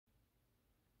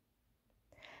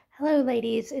Hello,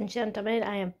 ladies and gentlemen.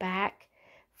 I am back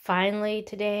finally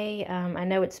today. I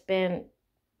know it's been,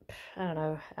 I don't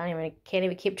know, can't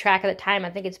even keep track of the time. I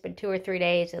think it's been 2 or 3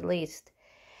 days at least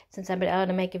since I've been able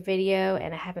to make a video,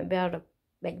 and I haven't been able to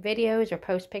make videos or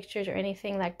post pictures or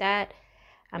anything like that.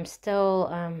 I'm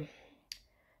still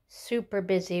super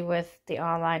busy with the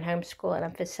online homeschool, and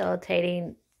I'm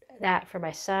facilitating that for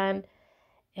my son,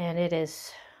 and it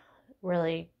is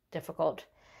really difficult.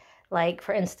 Like,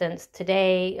 for instance,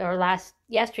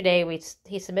 yesterday,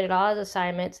 he submitted all his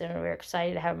assignments, and we were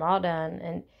excited to have them all done.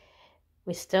 And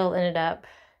we still ended up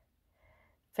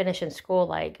finishing school,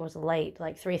 like, it was late,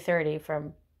 like 3:30,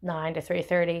 from 9 to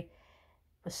 3:30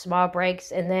 with small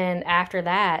breaks. And then after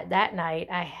that night,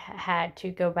 I had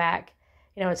to go back,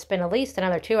 and spend at least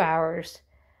another 2 hours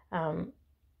um,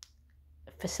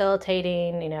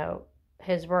 facilitating,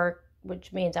 his work,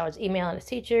 which means I was emailing his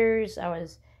teachers. I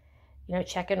was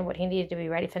checking what he needed to be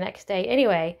ready for the next day.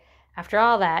 Anyway, after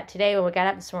all that, today when we got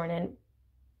up this morning,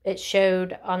 it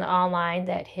showed on the online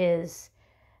that his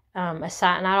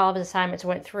not all of his assignments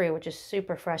went through, which is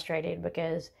super frustrating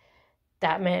because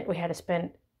that meant we had to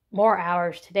spend more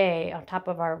hours today on top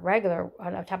of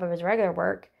his regular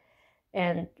work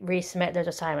and resubmit those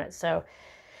assignments. So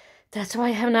that's why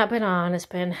I have not been on. It's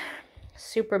been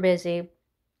super busy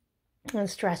and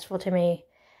stressful to me.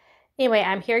 Anyway,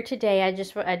 I'm here today. I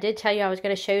did tell you I was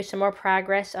going to show you some more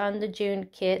progress on the June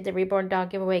kit, the Reborn dog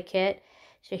giveaway kit.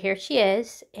 So here she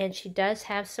is, and she does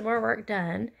have some more work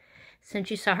done.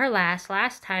 Since you saw her last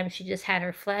time, she just had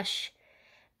her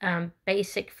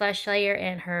basic flesh layer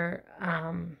and her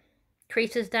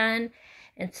creases done.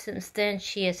 And since then,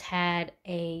 she has had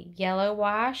a yellow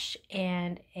wash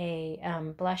and a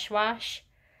blush wash.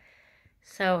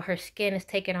 So her skin has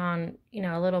taken on,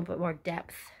 a little bit more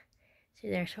depth. See,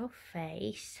 there's her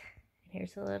face. And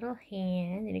here's a little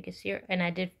hand. And you can see her. And I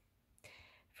did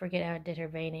forget I did her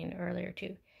veining earlier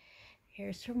too.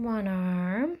 Here's her one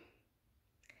arm.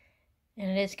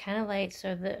 And it is kind of late,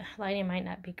 so the lighting might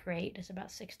not be great. It's about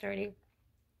 6:30.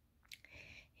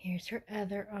 Here's her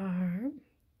other arm.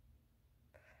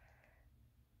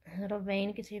 A little vein.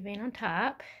 You can see a vein on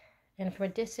top. And from a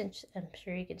distance, I'm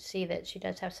sure you can see that she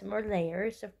does have some more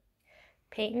layers of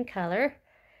paint and color.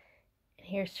 And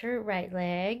here's her right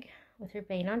leg with her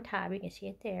vein on top. You can see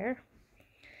it there.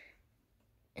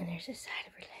 And there's the side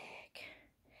of her leg.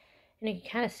 And you can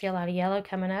kind of see a lot of yellow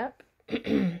coming up.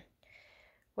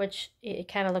 Which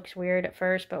it kind of looks weird at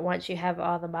first, but once you have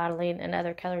all the modeling and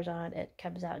other colors on, it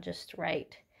comes out just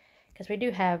right. Because we do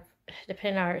have,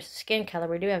 depending on our skin color,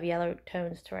 we do have yellow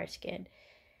tones to our skin.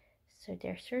 So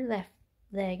there's her left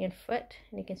leg and foot.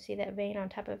 And you can see that vein on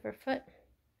top of her foot.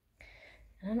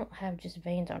 I don't have just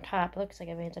veins on top. It looks like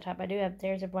a veins on top. I do have,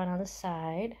 there's one on the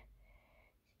side.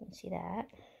 You can see that.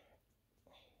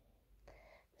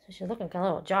 So she's looking a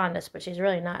little jaundiced, but she's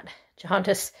really not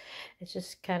jaundiced. It's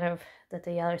just kind of that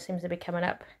the yellow seems to be coming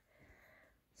up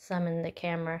some in the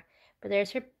camera. But there's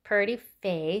her pretty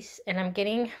face. And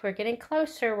we're getting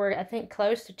closer. We're, I think,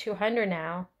 close to 200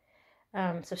 now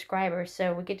subscribers.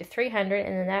 So we get to 300,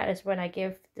 and then that is when I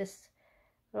give this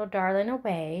little darling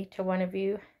away to one of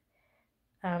you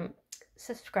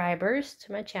subscribers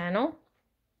to my channel.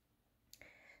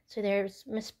 So there's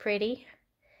Miss Pretty.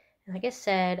 And like I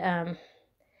said,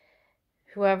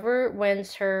 whoever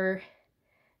wins her,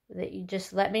 that you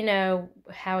just let me know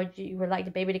how you would like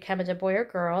the baby to come, as a boy or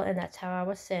girl, and that's how I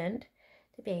will send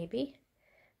the baby.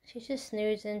 She's just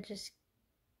snoozing, just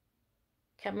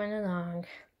coming along.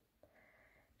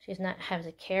 She's not has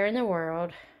a care in the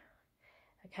world.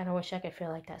 I kind of wish I could feel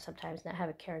like that sometimes, not have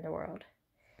a care in the world.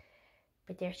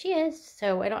 But there she is.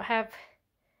 So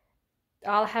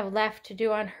all I have left to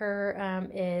do on her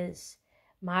is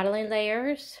modeling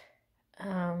layers,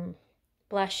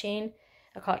 blushing.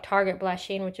 I call it target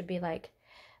blushing, which would be like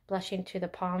blushing to the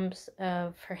palms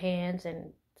of her hands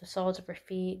and the soles of her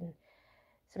feet, and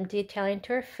some detailing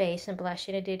to her face, and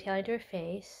blushing and detailing to her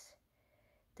face.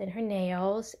 Then her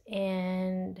nails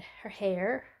and her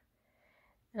hair.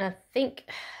 And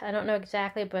I don't know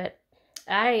exactly, but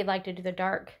I like to do the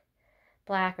dark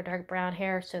black or dark brown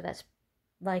hair, so that's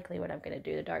likely what I'm going to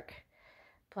do, the dark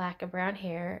black and brown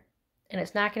hair. And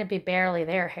it's not going to be barely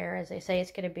their hair, as they say.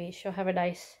 It's going to be, she'll have a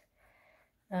nice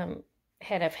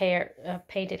head of hair,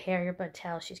 painted hair. You're going to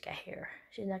tell she's got hair.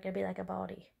 She's not going to be like a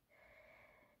baldy.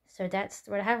 So that's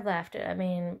what I have left. I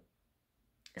mean,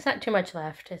 it's not too much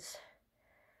left.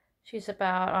 She's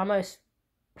about almost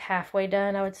halfway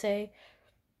done, I would say,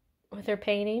 with her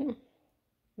painting.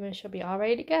 And then she'll be all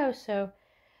ready to go. So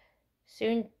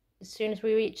as soon as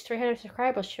we reach 300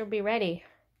 subscribers, she'll be ready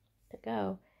to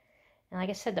go. And like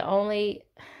I said, the only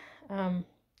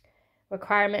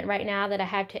requirement right now that I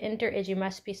have to enter is you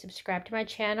must be subscribed to my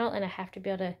channel, and I have to be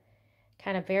able to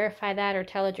kind of verify that or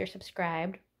tell it you're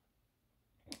subscribed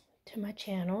to my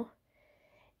channel.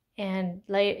 And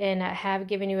I have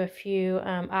given you a few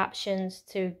options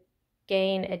to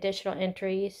gain additional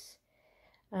entries,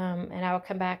 and I will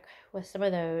come back with some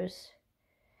of those.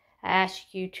 I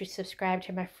asked you to subscribe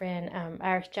to my friend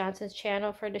Iris Johnson's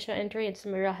channel for additional entry, and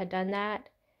some of y'all had done that.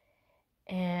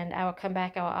 And I will come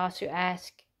back. I will also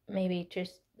ask maybe to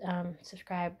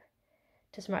subscribe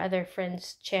to some of my other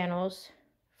friends' channels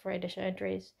for additional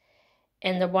entries.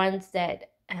 And the ones that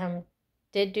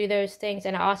did do those things,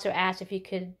 and I also asked if you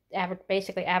could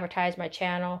basically advertise my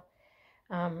channel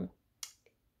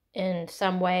in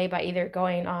some way by either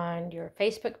going on your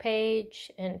Facebook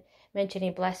page and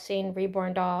mentioning Blessing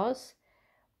Reborn Dolls,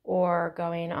 or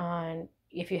going on,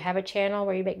 if you have a channel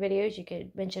where you make videos, you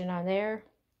could mention it on there.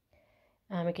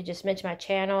 You could just mention my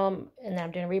channel and that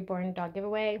I'm doing a Reborn doll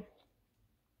giveaway.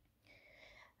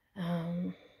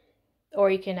 Or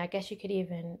you can, I guess you could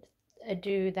even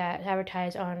do that,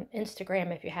 advertise on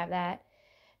Instagram if you have that.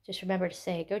 Just remember to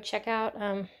say, go check out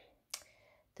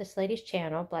this lady's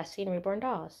channel, Blessing Reborn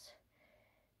Dolls.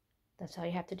 That's all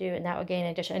you have to do, and that will gain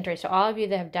additional entries. So all of you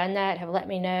that have done that have let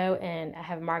me know, and I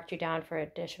have marked you down for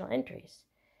additional entries.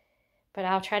 But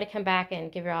I'll try to come back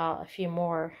and give you all a few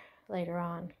more later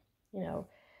on. You know,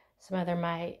 some other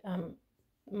my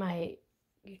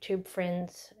YouTube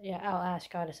friends, yeah, I'll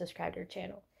ask y'all to subscribe to her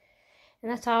channel.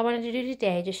 And that's all I wanted to do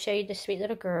today, just show you this sweet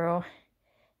little girl,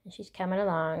 and she's coming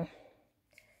along.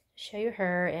 Show you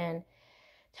her and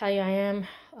tell you I am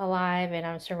alive and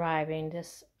I'm surviving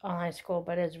this online school,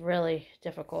 but it's really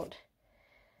difficult.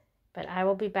 But I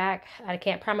will be back. I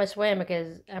can't promise when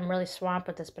because I'm really swamped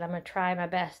with this, but I'm going to try my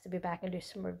best to be back and do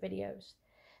some more videos.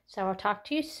 So I'll talk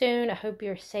to you soon. I hope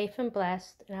you're safe and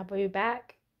blessed, and I'll be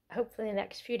back hopefully in the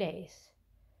next few days.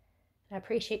 I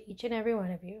appreciate each and every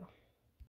one of you.